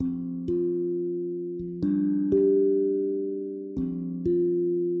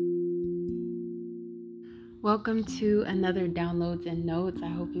welcome to another Downloads and Notes. I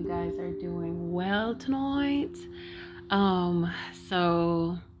hope you guys are doing well tonight.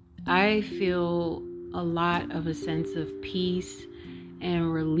 So I feel a lot of a sense of peace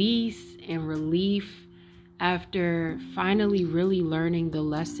and release and relief after finally really learning the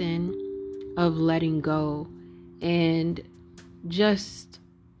lesson of letting go. And just,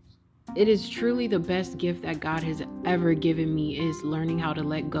 it is truly the best gift that God has ever given me, is learning how to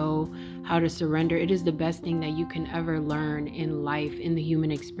let go, how to surrender. It is the best thing that you can ever learn in life, in the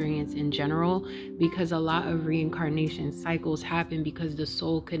human experience in general, because a lot of reincarnation cycles happen because the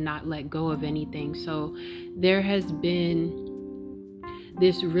soul could not let go of anything. So there has been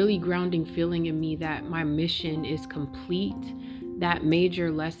this really grounding feeling in me that my mission is complete. That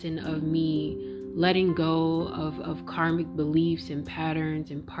major lesson of me letting go of karmic beliefs and patterns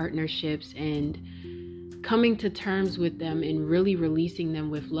and partnerships and coming to terms with them and really releasing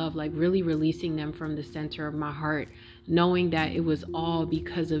them with love, like really releasing them from the center of my heart, knowing that it was all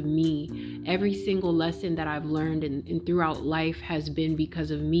because of me. Every single lesson that I've learned and throughout life has been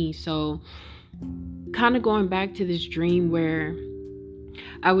because of me. So kind of going back to this dream where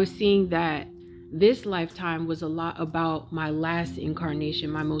I was seeing that this lifetime was a lot about my last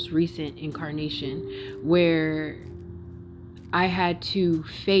incarnation, my most recent incarnation, where I had to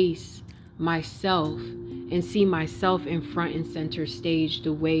face myself and see myself in front and center stage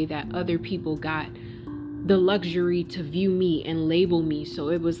the way that other people got the luxury to view me and label me. So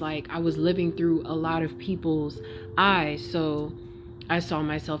it was like I was living through a lot of people's eyes. So I saw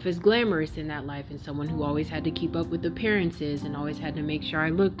myself as glamorous in that life and someone who always had to keep up with appearances and always had to make sure I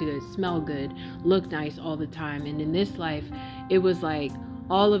looked good, smelled good, looked nice all the time. And in this life, it was like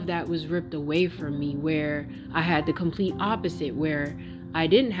all of that was ripped away from me, where I had the complete opposite, where I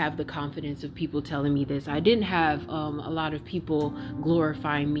didn't have the confidence of people telling me this. I didn't have a lot of people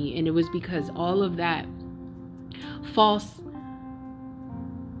glorifying me. And it was because all of that false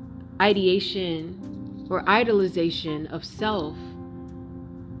ideation or idolization of self,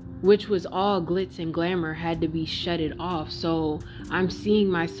 which was all glitz and glamour, had to be shutted off. So I'm seeing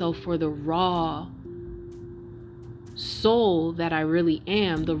myself for the raw soul that I really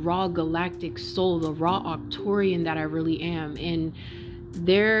am, the raw galactic soul, the raw Arcturian that I really am. And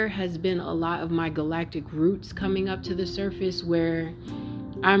there has been a lot of my galactic roots coming up to the surface, where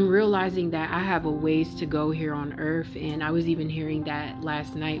I'm realizing that I have a ways to go here on Earth. And I was even hearing that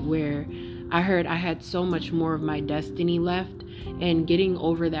last night, where I heard I had so much more of my destiny left. And getting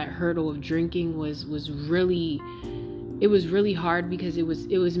over that hurdle of drinking was really hard, because it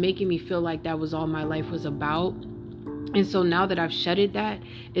was making me feel like that was all my life was about. And so now that I've shedded that,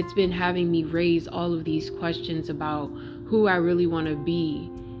 it's been having me raise all of these questions about who I really want to be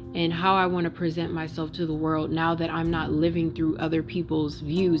and how I want to present myself to the world, now that I'm not living through other people's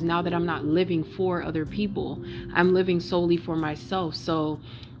views, now that I'm not living for other people. I'm living solely for myself. So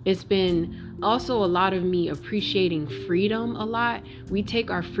it's been also a lot of me appreciating freedom a lot. We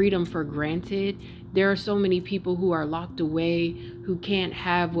take our freedom for granted. There are so many people who are locked away, who can't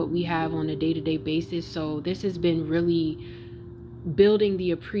have what we have on a day-to-day basis. So this has been really building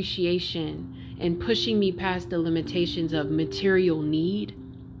the appreciation and pushing me past the limitations of material need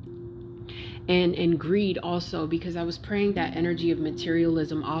and greed also, because I was praying that energy of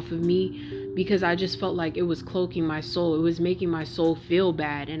materialism off of me, because I just felt like it was cloaking my soul. It was making my soul feel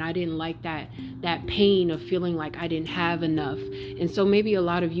bad, and I didn't like that pain of feeling like I didn't have enough. And so maybe a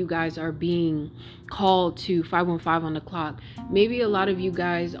lot of you guys are being called to 515 on the clock. Maybe a lot of you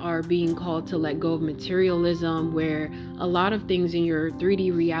guys are being called to let go of materialism, where a lot of things in your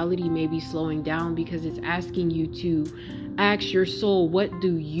 3D reality may be slowing down, because it's asking you to ask your soul, what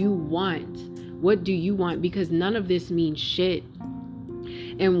do you want? What do you want? Because none of this means shit.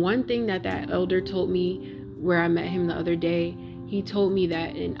 And one thing that elder told me, where I met him the other day, he told me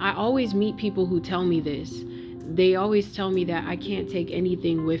that, and I always meet people who tell me this. They always tell me that I can't take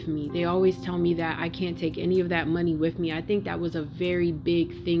anything with me. They always tell me that I can't take any of that money with me. I think that was a very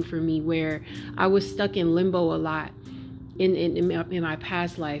big thing for me, where I was stuck in limbo a lot in my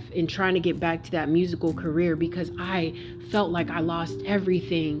past life, in trying to get back to that musical career, because I felt like I lost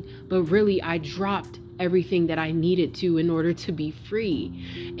everything, but really I dropped everything that I needed to in order to be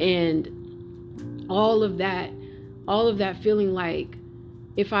free. And all of that feeling like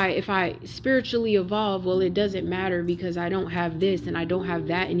if I spiritually evolve, well, it doesn't matter, because I don't have this and I don't have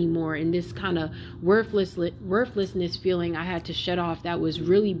that anymore. And this kind of worthlessness feeling I had to shut off, that was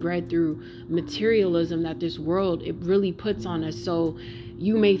really bred through materialism that this world, it really puts on us. So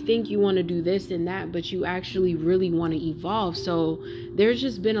you may think you want to do this and that, but you actually really want to evolve. So there's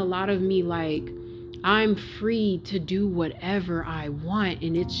just been a lot of me like I'm free to do whatever I want.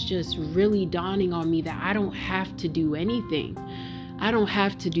 And it's just really dawning on me that I don't have to do anything. I don't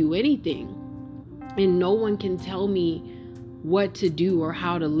have to do anything. And no one can tell me what to do or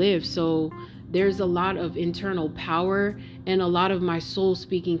how to live. So there's a lot of internal power and a lot of my soul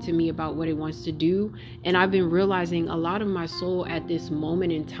speaking to me about what it wants to do. And I've been realizing a lot of my soul at this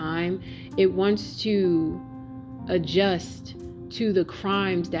moment in time, it wants to adjust to the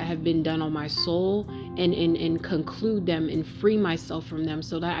crimes that have been done on my soul and conclude them and free myself from them,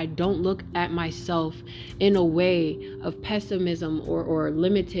 so that I don't look at myself in a way of pessimism or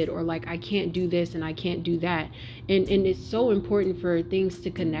limited, or like I can't do this and I can't do that. And it's so important for things to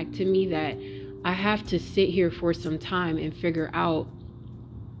connect to me that I have to sit here for some time and figure out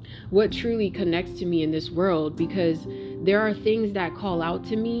what truly connects to me in this world, because there are things that call out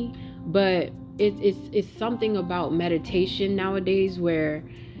to me, but it's something about meditation nowadays where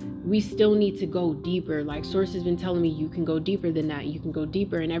we still need to go deeper. Like Source has been telling me, you can go deeper than that, you can go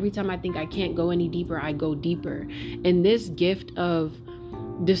deeper. And every time I think I can't go any deeper, I go deeper. And this gift of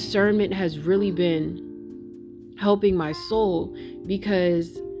discernment has really been helping my soul,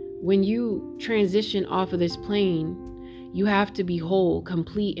 because when you transition off of this plane, you have to be whole,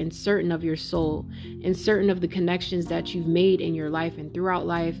 complete, and certain of your soul, and certain of the connections that you've made in your life and throughout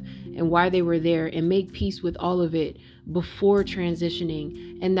life and why they were there, and make peace with all of it before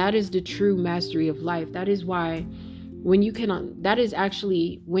transitioning. And that is the true mastery of life. That is why that is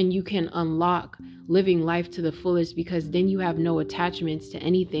actually when you can unlock living life to the fullest, because then you have no attachments to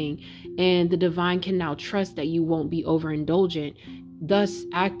anything, and the divine can now trust that you won't be overindulgent, thus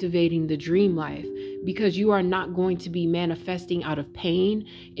activating the dream life, because you are not going to be manifesting out of pain,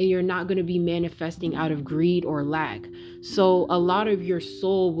 and you're not going to be manifesting out of greed or lack. So a lot of your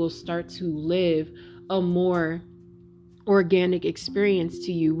soul will start to live a more organic experience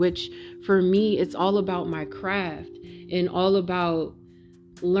to you, which for me, it's all about my craft and all about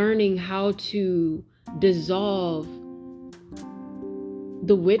learning how to dissolve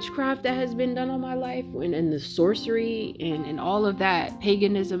the witchcraft that has been done on my life, and the sorcery and all of that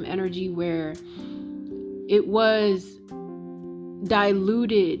paganism energy, where it was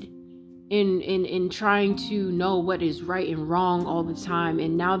diluted in trying to know what is right and wrong all the time.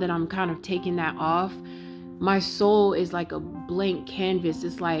 And now that I'm kind of taking that off, my soul is like a blank canvas.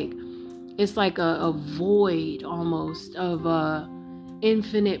 It's like a void almost of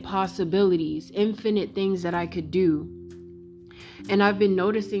infinite possibilities, infinite things that I could do. And I've been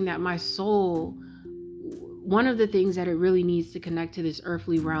noticing that my soul, one of the things that it really needs to connect to this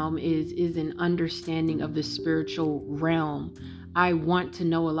earthly realm is an understanding of the spiritual realm. I want to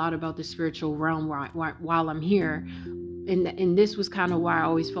know a lot about the spiritual realm while I'm here. And this was kind of why I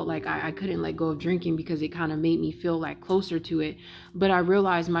always felt like I couldn't let go of drinking, because it kind of made me feel like closer to it. But I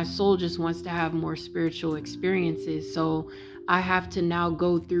realized my soul just wants to have more spiritual experiences. So I have to now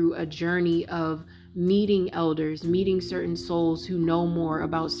go through a journey of meeting elders, meeting certain souls who know more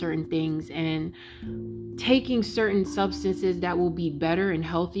about certain things, and taking certain substances that will be better and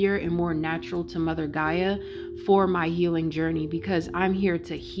healthier and more natural to Mother Gaia for my healing journey, because I'm here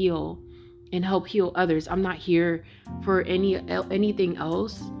to heal and help heal others. I'm not here for anything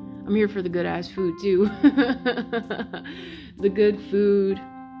else. I'm here for the good ass food too. The good food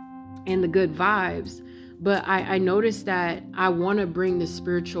and the good vibes. But I noticed that I want to bring the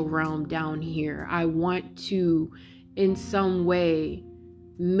spiritual realm down here. I want to, in some way,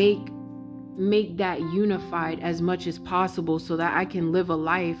 make that unified as much as possible, so that I can live a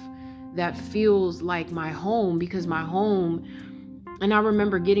life that feels like my home. Because my home, and I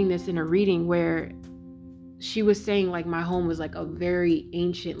remember getting this in a reading where she was saying like my home was like a very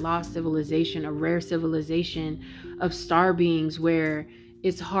ancient lost civilization, a rare civilization of star beings, where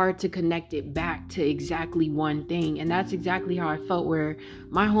it's hard to connect it back to exactly one thing. And that's exactly how I felt, where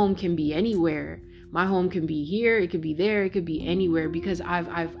my home can be anywhere. My home can be here, it could be there, it could be anywhere, because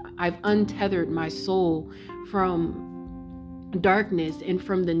I've untethered my soul from darkness and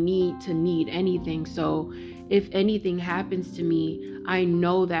from the need to need anything. So if anything happens to me, I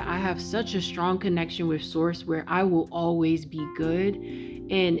know that I have such a strong connection with Source, where I will always be good.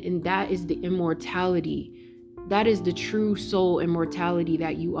 And that is the immortality. That is the true soul immortality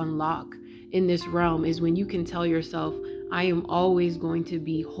that you unlock in this realm, is when you can tell yourself, I am always going to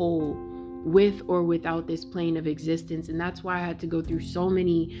be whole with or without this plane of existence. And that's why I had to go through so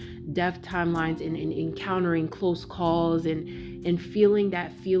many death timelines and encountering close calls and feeling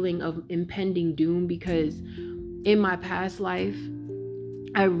that feeling of impending doom, because in my past life,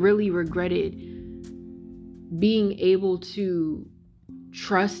 I really regretted being able to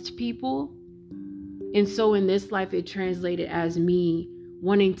trust people. And so in this life, it translated as me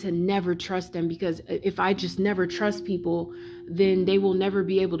wanting to never trust them, because if I just never trust people, then they will never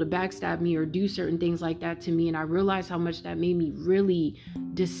be able to backstab me or do certain things like that to me. And I realized how much that made me really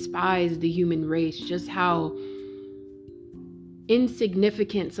despise the human race, just how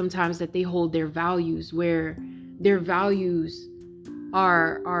insignificant sometimes that they hold their values, where their values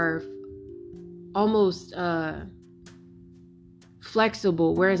are almost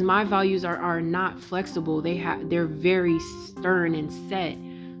flexible, whereas my values are not flexible. They're very stern and set.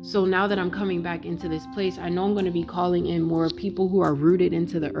 So now that I'm coming back into this place, I know I'm going to be calling in more people who are rooted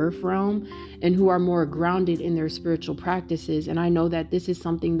into the earth realm and who are more grounded in their spiritual practices. And I know that this is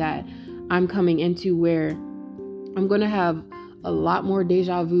something that I'm coming into where I'm going to have a lot more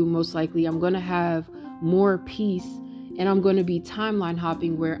deja vu, most likely. I'm going to have more peace, and I'm going to be timeline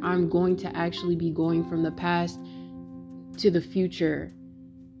hopping, where I'm going to actually be going from the past to the future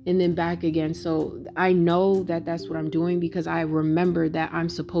and then back again. So I know that that's what I'm doing, because I remember that I'm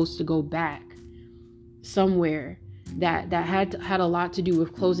supposed to go back somewhere that had a lot to do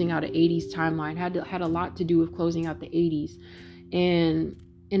with closing out an 80s timeline, had a lot to do with closing out the 80s, and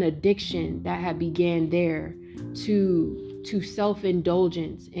an addiction that had began there to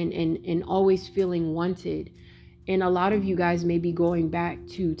self-indulgence and always feeling wanted. And a lot of you guys may be going back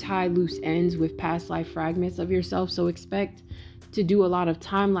to tie loose ends with past life fragments of yourself. So expect to do a lot of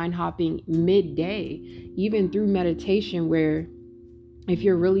timeline hopping midday, even through meditation, where if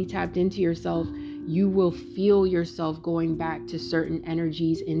you're really tapped into yourself, you will feel yourself going back to certain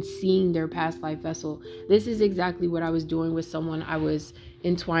energies and seeing their past life vessel. This is exactly what I was doing with someone I was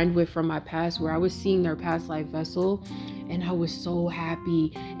entwined with from my past, where I was seeing their past life vessel, and I was so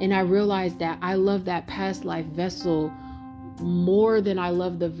happy. And I realized that I love that past life vessel more than I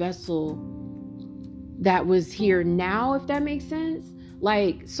love the vessel that was here now, if that makes sense.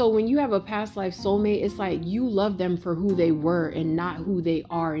 Like, so when you have a past life soulmate, it's like you love them for who they were and not who they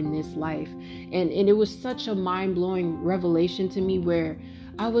are in this life. And it was such a mind-blowing revelation to me, where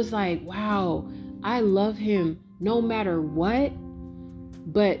I was like, wow, I love him no matter what.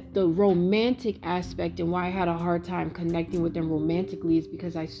 But the romantic aspect, and why I had a hard time connecting with them romantically, is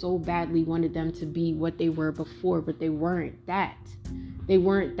because I so badly wanted them to be what they were before, but they weren't that. They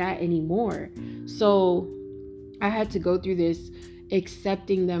weren't that anymore. So I had to go through this,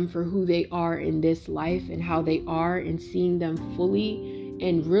 accepting them for who they are in this life and how they are, and seeing them fully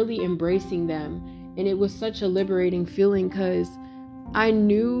and really embracing them. And it was such a liberating feeling, because I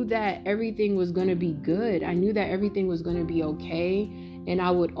knew that everything was going to be good. I knew that everything was going to be okay. And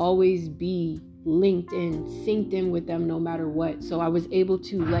I would always be linked and synced in with them no matter what. So I was able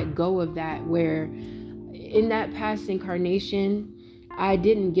to let go of that, where in that past incarnation, I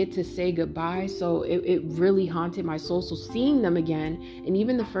didn't get to say goodbye. So it really haunted my soul. So seeing them again, and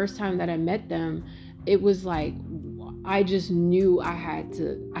even the first time that I met them, it was like, I just knew I had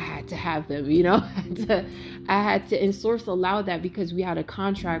to have them, you know. I had to, and Source allowed that, because we had a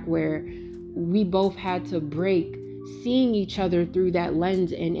contract where we both had to break seeing each other through that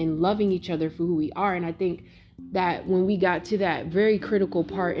lens and loving each other for who we are. And I think that when we got to that very critical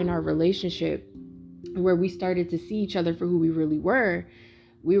part in our relationship, where we started to see each other for who we really were,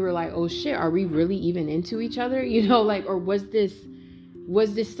 we were like, oh shit, are we really even into each other? You know, like, or was this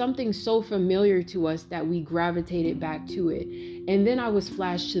something so familiar to us that we gravitated back to it? And then I was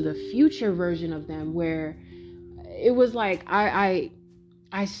flashed to the future version of them, where it was like,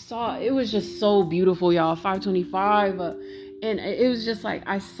 I saw, it was just so beautiful, y'all. 525. And it was just like,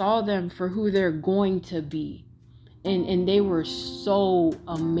 I saw them for who they're going to be. And they were so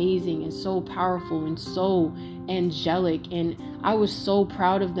amazing and so powerful and so angelic. And I was so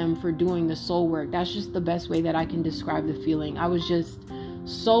proud of them for doing the soul work. That's just the best way that I can describe the feeling. I was just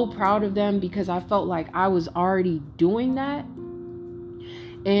so proud of them, because I felt like I was already doing that.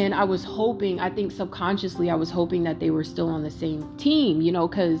 And I was hoping, I think subconsciously, I was hoping that they were still on the same team, you know,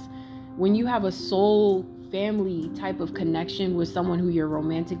 because when you have a soul family type of connection with someone who you're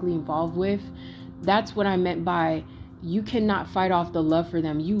romantically involved with, that's what I meant by, you cannot fight off the love for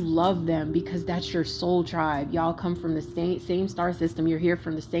them. You love them because that's your soul tribe. Y'all come from the same star system. You're here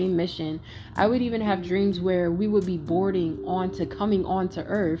from the same mission. I would even have dreams where we would be coming onto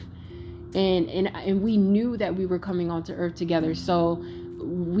Earth, and we knew that we were coming onto Earth together. So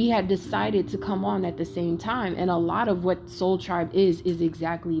we had decided to come on at the same time. And a lot of what Soul Tribe is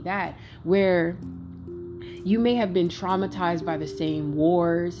exactly that, where you may have been traumatized by the same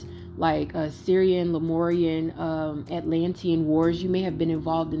wars, like Syrian, Lemurian, Atlantean wars. You may have been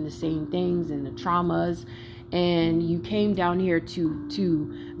involved in the same things and the traumas, and you came down here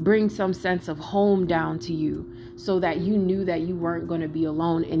to bring some sense of home down to you, so that you knew that you weren't going to be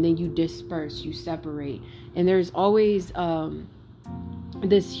alone. And then you disperse, you separate. And there's always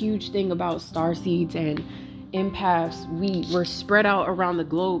this huge thing about star seeds and empaths. We're spread out around the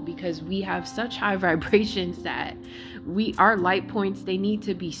globe because we have such high vibrations that our light points, they need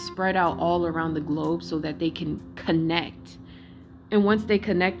to be spread out all around the globe so that they can connect. And once they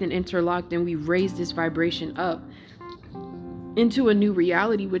connect and interlock, then we raise this vibration up into a new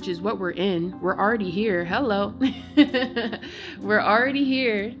reality, which is what we're in. We're already here. Hello. We're already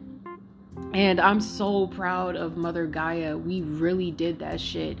here. And I'm so proud of Mother Gaia. We really did that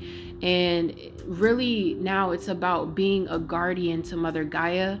shit. And really now it's about being a guardian to Mother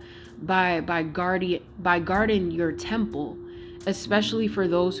Gaia by guarding your temple, especially for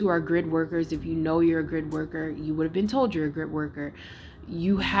those who are grid workers. If you know you're a grid worker, you would have been told you're a grid worker.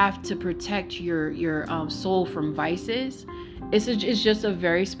 You have to protect your soul from vices. It's just a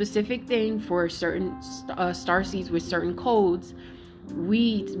very specific thing for certain star seeds with certain codes.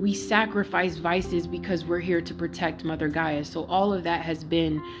 We sacrifice vices because we're here to protect Mother Gaia. So all of that has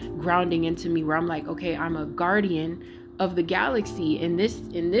been grounding into me, where I'm like, okay, I'm a guardian of the galaxy in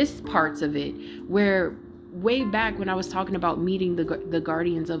this parts of it, where way back when I was talking about meeting the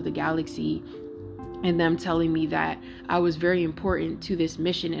guardians of the galaxy and them telling me that I was very important to this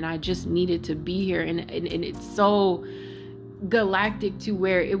mission and I just needed to be here, and it's so galactic to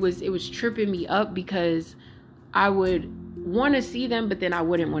where it was tripping me up, because I would want to see them, but then I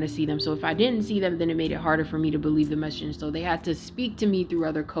wouldn't want to see them. So if I didn't see them, then it made it harder for me to believe the message. So they had to speak to me through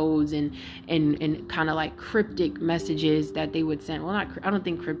other codes and kind of like cryptic messages that they would send. Well, I don't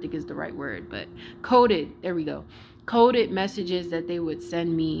think cryptic is the right word, but coded. There we go. Coded messages that they would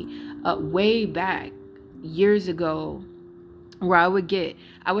send me way back years ago, where I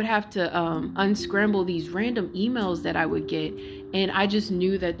would have to unscramble these random emails that I would get, and I just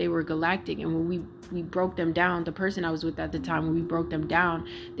knew that they were galactic. And when we broke them down, the person I was with at the time, when we broke them down,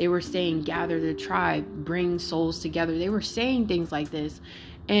 they were saying, gather the tribe, bring souls together. They were saying things like this.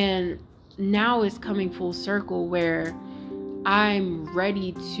 And now it's coming full circle where I'm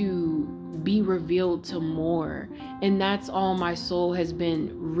ready to be revealed to more. And that's all my soul has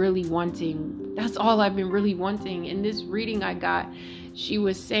been really wanting. That's all I've been really wanting. In this reading I got, she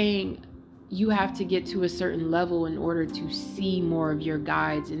was saying, you have to get to a certain level in order to see more of your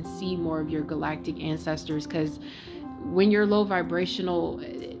guides and see more of your galactic ancestors. Because when you're low vibrational,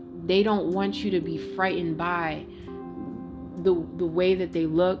 they don't want you to be frightened by the way that they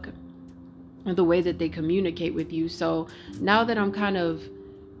look or the way that they communicate with you. So now that I'm kind of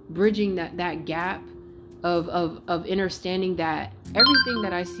bridging that gap of understanding that everything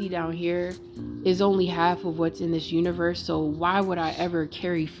that I see down here is only half of what's in this universe. So why would I ever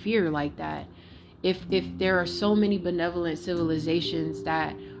carry fear like that? If there are so many benevolent civilizations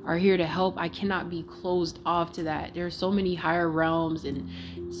that are here to help, I cannot be closed off to that. There are so many higher realms and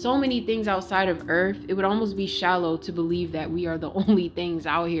so many things outside of Earth. It would almost be shallow to believe that we are the only things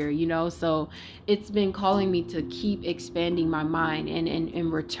out here, you know? So it's been calling me to keep expanding my mind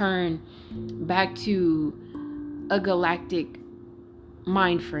and return back to a galactic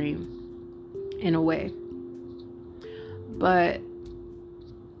mind frame in a way. But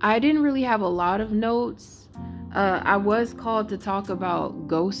I didn't really have a lot of notes. I was called to talk about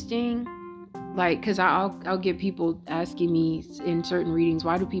ghosting, like, because I'll get people asking me in certain readings,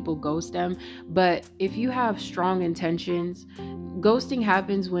 why do people ghost them? But if you have strong intentions, ghosting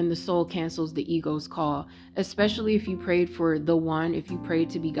happens when the soul cancels the ego's call, especially if you prayed for the one, if you prayed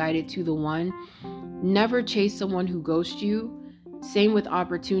to be guided to the one. Never chase someone who ghosts you. Same with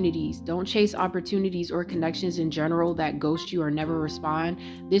opportunities. Don't chase opportunities or connections in general that ghost you or never respond.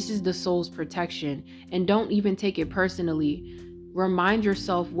 This is the soul's protection. And don't even take it personally. Remind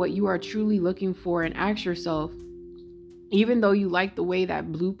yourself what you are truly looking for and ask yourself, even though you like the way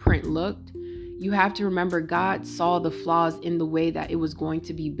that blueprint looked, you have to remember God saw the flaws in the way that it was going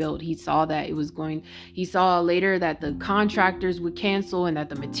to be built. He saw later that the contractors would cancel and that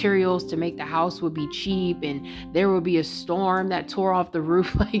the materials to make the house would be cheap and there would be a storm that tore off the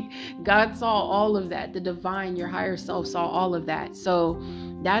roof. Like, God saw all of that. The divine, your higher self, saw all of that. So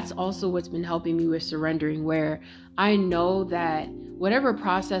that's also what's been helping me with surrendering, where I know that whatever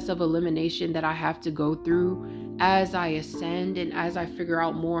process of elimination that I have to go through as I ascend and as I figure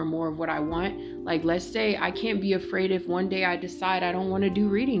out more and more of what I want, like, let's say I can't be afraid if one day I decide I don't want to do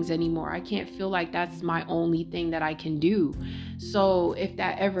readings anymore. I can't feel like that's my only thing that I can do. So if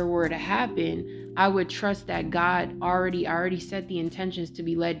that ever were to happen, I would trust that God already set the intentions to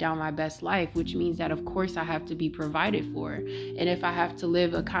be led down my best life, which means that of course I have to be provided for. And if I have to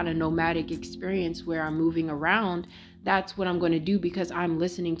live a kind of nomadic experience where I'm moving around, that's what I'm going to do, because I'm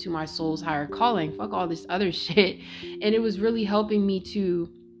listening to my soul's higher calling. Fuck all this other shit. And it was really helping me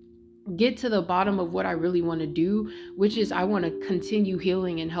to get to the bottom of what I really want to do, which is I want to continue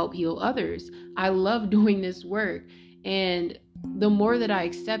healing and help heal others. I love doing this work. And the more that I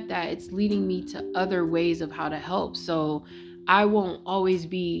accept that, it's leading me to other ways of how to help. So I won't always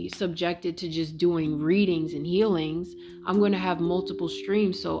be subjected to just doing readings and healings. I'm going to have multiple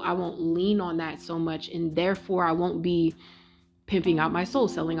streams, so I won't lean on that so much. And therefore, I won't be pimping out my soul,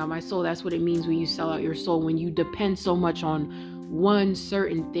 selling out my soul. That's what it means when you sell out your soul. When you depend so much on one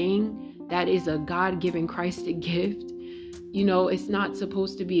certain thing that is a God-given Christed gift, it's not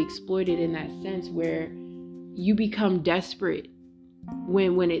supposed to be exploited in that sense where you become desperate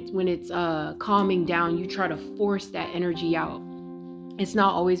when it's calming down. You try to force that energy out. It's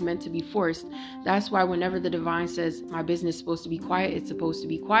not always meant to be forced. That's why whenever the divine says my business is supposed to be quiet, it's supposed to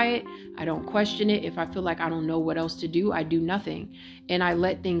be quiet. I don't question it. If I feel like I don't know what else to do, I do nothing. And I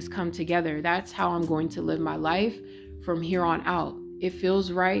let things come together. That's how I'm going to live my life from here on out. It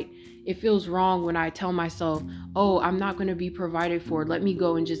feels right. It feels wrong when I tell myself, oh, I'm not going to be provided for. Let me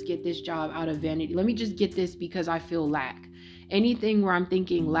go and just get this job out of vanity. Let me just get this because I feel lack. Anything where I'm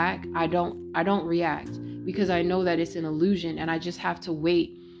thinking lack, I don't react, because I know that it's an illusion, and I just have to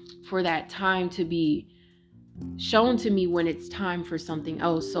wait for that time to be shown to me when it's time for something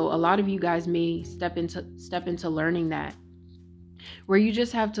else. So a lot of you guys may step into learning that, where you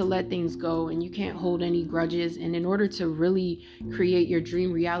just have to let things go and you can't hold any grudges. And in order to really create your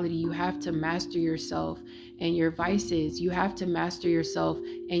dream reality, you have to master yourself and your vices. You have to master yourself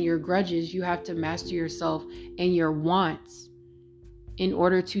and your grudges. You have to master yourself and your wants in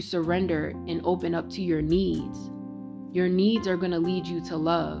order to surrender and open up to your needs. Your needs are going to lead you to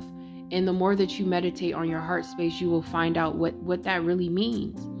love. And the more that you meditate on your heart space, you will find out what that really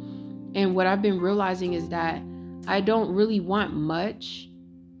means. And what I've been realizing is that I don't really want much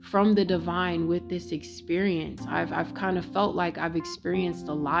from the divine with this experience. I've kind of felt like I've experienced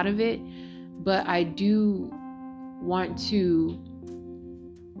a lot of it, but I do want to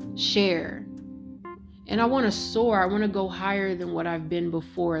share. And I want to soar. I want to go higher than what I've been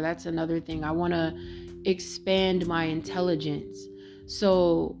before. That's another thing. I want to expand my intelligence.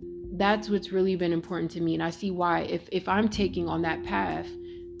 So that's what's really been important to me. And I see why if I'm taking on that path,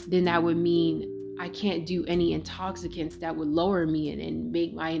 then that would mean I can't do any intoxicants that would lower me and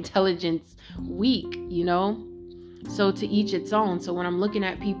make my intelligence weak, So to each its own. So when I'm looking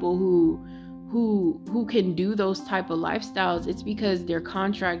at people who can do those type of lifestyles, it's because their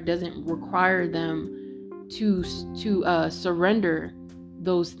contract doesn't require them to surrender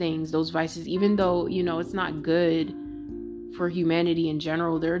those things, those vices, even though, it's not good for humanity in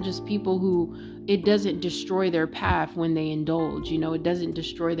general. There are just people who it doesn't destroy their path when they indulge, it doesn't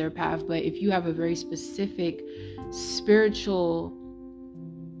destroy their path. But if you have a very specific spiritual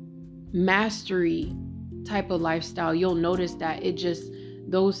mastery type of lifestyle, you'll notice that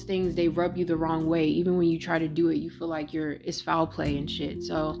those things, they rub you the wrong way. Even when you try to do it, you feel like it's foul play and shit.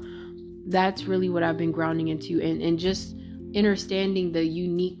 So that's really what I've been grounding into, and just understanding the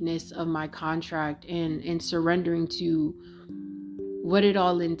uniqueness of my contract and surrendering to what it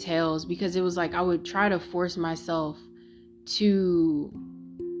all entails. Because it was like I would try to force myself to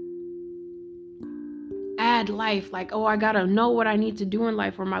add life, like, oh, I gotta know what I need to do in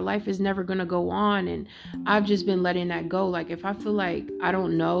life or my life is never gonna go on. And I've just been letting that go. Like, if I feel like I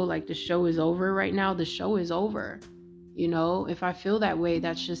don't know, like the show is over right now, the show is over. If I feel that way,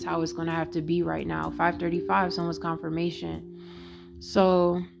 that's just how it's gonna have to be right now. 5:35, someone's confirmation.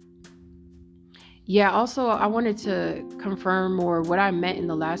 So yeah, also I wanted to confirm more what I meant in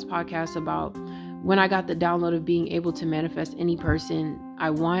the last podcast about when I got the download of being able to manifest any person I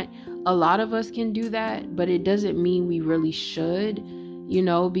want. A lot of us can do that, but it doesn't mean we really should,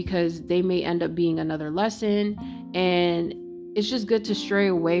 because they may end up being another lesson. And it's just good to stray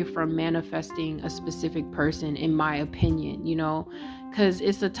away from manifesting a specific person, in my opinion, because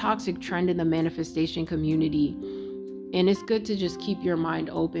it's a toxic trend in the manifestation community. And it's good to just keep your mind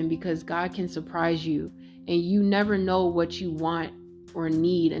open, because God can surprise you, and you never know what you want or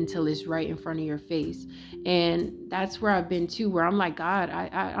need until it's right in front of your face. And that's where I've been too, where I'm like, God,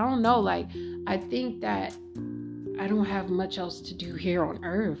 I don't know. Like, I think that I don't have much else to do here on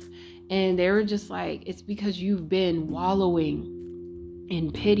earth. And they were just like, it's because you've been wallowing in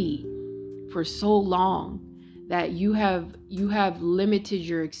pity for so long that you have limited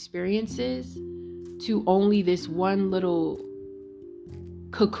your experiences to only this one little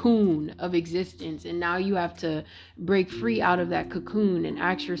cocoon of existence. And now you have to break free out of that cocoon and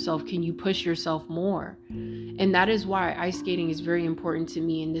ask yourself, can you push yourself more? And that is why ice skating is very important to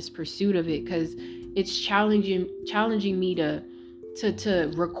me in this pursuit of it, because it's challenging me to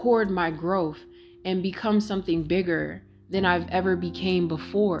record my growth and become something bigger than I've ever became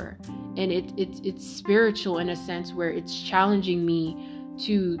before. And it's spiritual in a sense where it's challenging me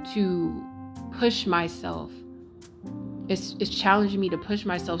to push myself. It's challenging me to push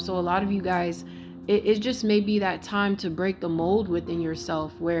myself. So a lot of you guys, it just may be that time to break the mold within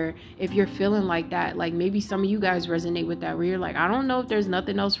yourself, where if you're feeling like that, like maybe some of you guys resonate with that, where you're like, I don't know if there's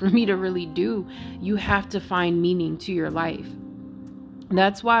nothing else for me to really do. You have to find meaning to your life.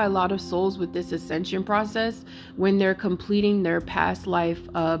 That's why a lot of souls with this ascension process, when they're completing their past life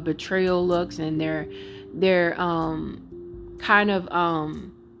betrayal looks, and they're kind of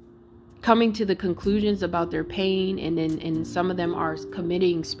coming to the conclusions about their pain, and some of them are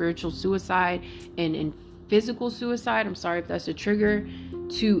committing spiritual suicide and physical suicide. I'm sorry if that's a trigger,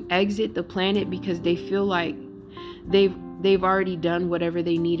 to exit the planet because they feel like they've already done whatever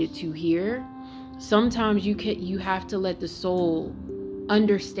they needed to here. Sometimes you have to let the soul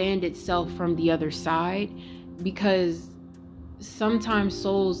understand itself from the other side, because sometimes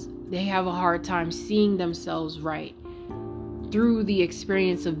souls, they have a hard time seeing themselves right through the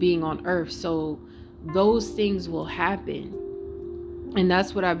experience of being on earth. So those things will happen, and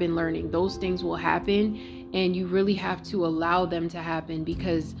that's what I've been learning. Those things will happen, and you really have to allow them to happen,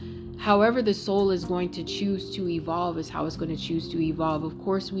 because however the soul is going to choose to evolve is how it's going to choose to evolve. Of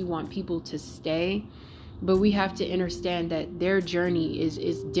course, we want people to stay, but we have to understand that their journey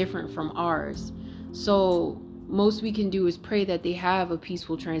is different from ours. So most we can do is pray that they have a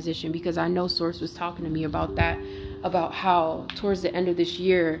peaceful transition, because I know Source was talking to me about that, about how towards the end of this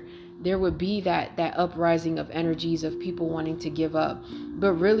year there would be that uprising of energies of people wanting to give up.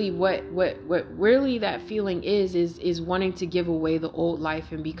 But really what really that feeling is wanting to give away the old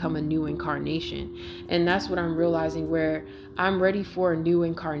life and become a new incarnation. And that's what I'm realizing, where I'm ready for a new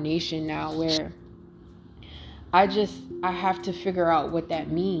incarnation now, where I have to figure out what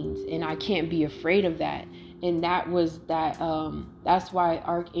that means, and I can't be afraid of that. And that's why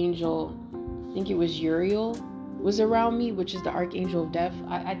Archangel, I think it was Uriel, was around me, which is the Archangel of Death.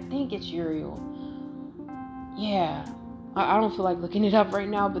 I think it's Uriel. Yeah. I don't feel like looking it up right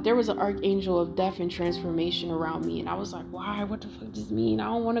now, but there was an Archangel of Death and Transformation around me, and I was like, why? What the fuck does this mean? I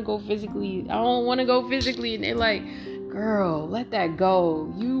don't want to go physically. And they're like, girl, let that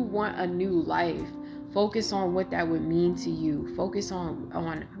go. You want a new life. Focus on what that would mean to you. Focus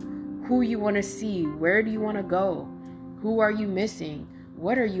on who you want to see. Where do you want to go? Who are you missing?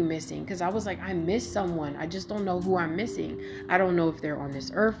 What are you missing? Because I was like, I miss someone. I just don't know who I'm missing. I don't know if they're on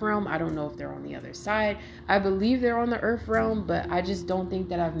this earth realm. I don't know if they're on the other side. I believe they're on the earth realm, but I just don't think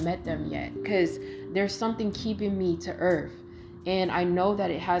that I've met them yet, because there's something keeping me to earth. And I know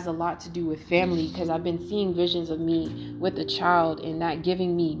that it has a lot to do with family, because I've been seeing visions of me with a child, and that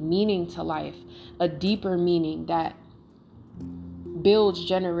giving me meaning to life, a deeper meaning that builds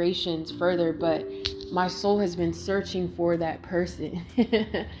generations further. But my soul has been searching for that person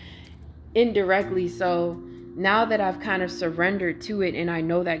indirectly. So now that I've kind of surrendered to it, and I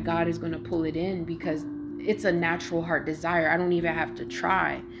know that God is going to pull it in, because it's a natural heart desire. I don't even have to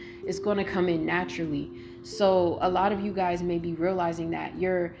try. It's going to come in naturally. So a lot of you guys may be realizing that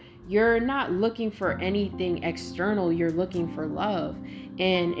you're not looking for anything external. You're looking for love,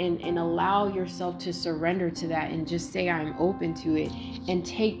 and allow yourself to surrender to that, and just say, I'm open to it, and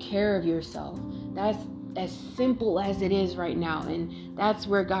take care of yourself. That's as simple as it is right now. And that's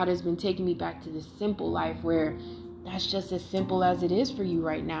where God has been taking me back to this simple life, where that's just as simple as it is for you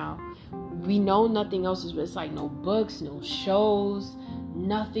right now. We know nothing else is, it's like no books, no shows,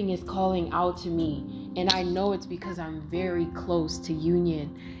 nothing is calling out to me. And I know it's because I'm very close to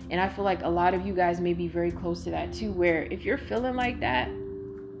union. And I feel like a lot of you guys may be very close to that too, where if you're feeling like that,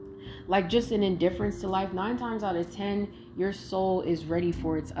 like just an indifference to life, 9 times out of 10, your soul is ready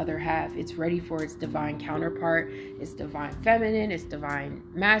for its other half. It's ready for its divine counterpart. It's divine feminine, it's divine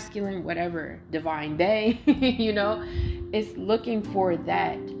masculine, whatever, divine they, it's looking for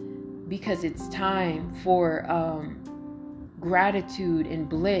that, because it's time for gratitude and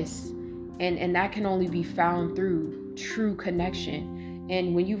bliss. And that can only be found through true connection.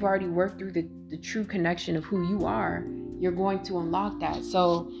 And when you've already worked through the true connection of who you are, you're going to unlock that.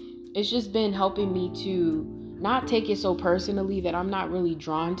 So it's just been helping me to not take it so personally that I'm not really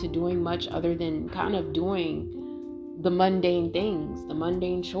drawn to doing much other than kind of doing the mundane things, the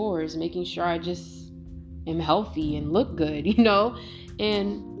mundane chores, making sure I just am healthy and look good,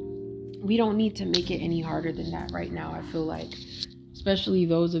 And we don't need to make it any harder than that right now, I feel like. Especially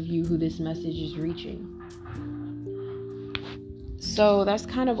those of you who this message is reaching. So that's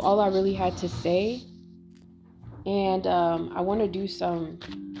kind of all I really had to say. And I want to do some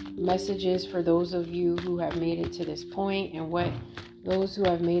messages for those of you who have made it to this point, and what Those who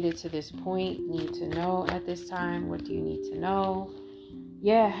have made it to this point need to know at this time. What do you need to know?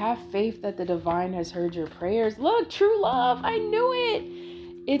 Yeah, have faith that the divine has heard your prayers. Look, true love. I knew it.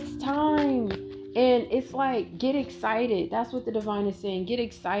 It's time. And it's like, get excited. That's what the divine is saying. Get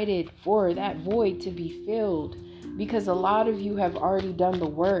excited for that void to be filled. Because a lot of you have already done the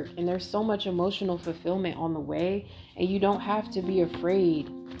work. And there's so much emotional fulfillment on the way. And you don't have to be afraid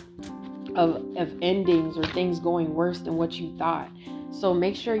of endings or things going worse than what you thought. So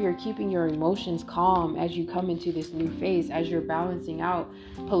make sure you're keeping your emotions calm as you come into this new phase, as you're balancing out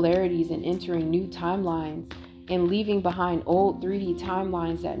polarities and entering new timelines and leaving behind old 3D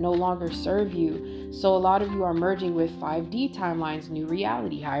timelines that no longer serve you. So a lot of you are merging with 5D timelines, new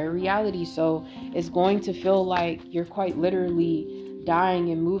reality, higher reality. So it's going to feel like you're quite literally dying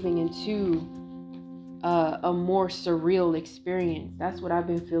and moving into a more surreal experience. That's what I've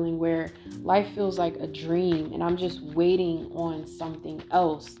been feeling, where life feels like a dream and I'm just waiting on something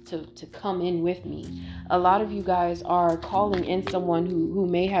else to come in with me. A lot of you guys are calling in someone who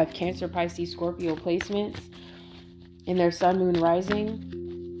may have Cancer, Pisces, Scorpio placements in their sun, moon, rising.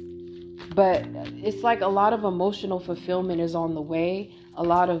 But it's like a lot of emotional fulfillment is on the way. A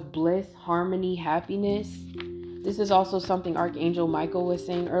lot of bliss, harmony, happiness. This is also something Archangel Michael was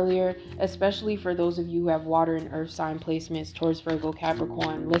saying earlier, especially for those of you who have water and earth sign placements, Taurus, Virgo,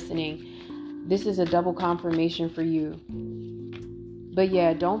 Capricorn, listening. This is a double confirmation for you. But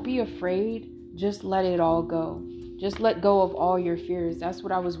yeah, don't be afraid. Just let it all go. Just let go of all your fears. That's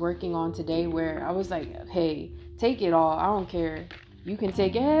what I was working on today, where I was like, hey, take it all. I don't care. You can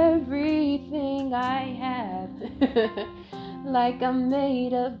take everything I have. Like I'm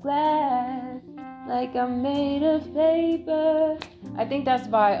made of glass. Like I'm made of paper. I think that's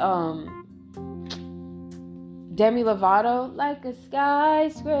by Demi Lovato. Like a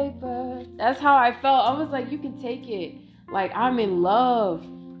skyscraper. That's how I felt. I was like, you can take it. Like, I'm in love.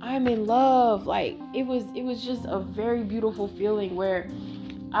 I'm in love. Like, it was just a very beautiful feeling where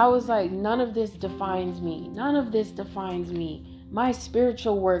I was like, none of this defines me. None of this defines me. My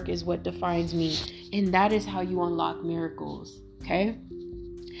spiritual work is what defines me. And that is how you unlock miracles. Okay?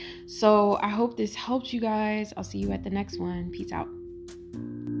 So I hope this helped you guys. I'll see you at the next one. Peace out.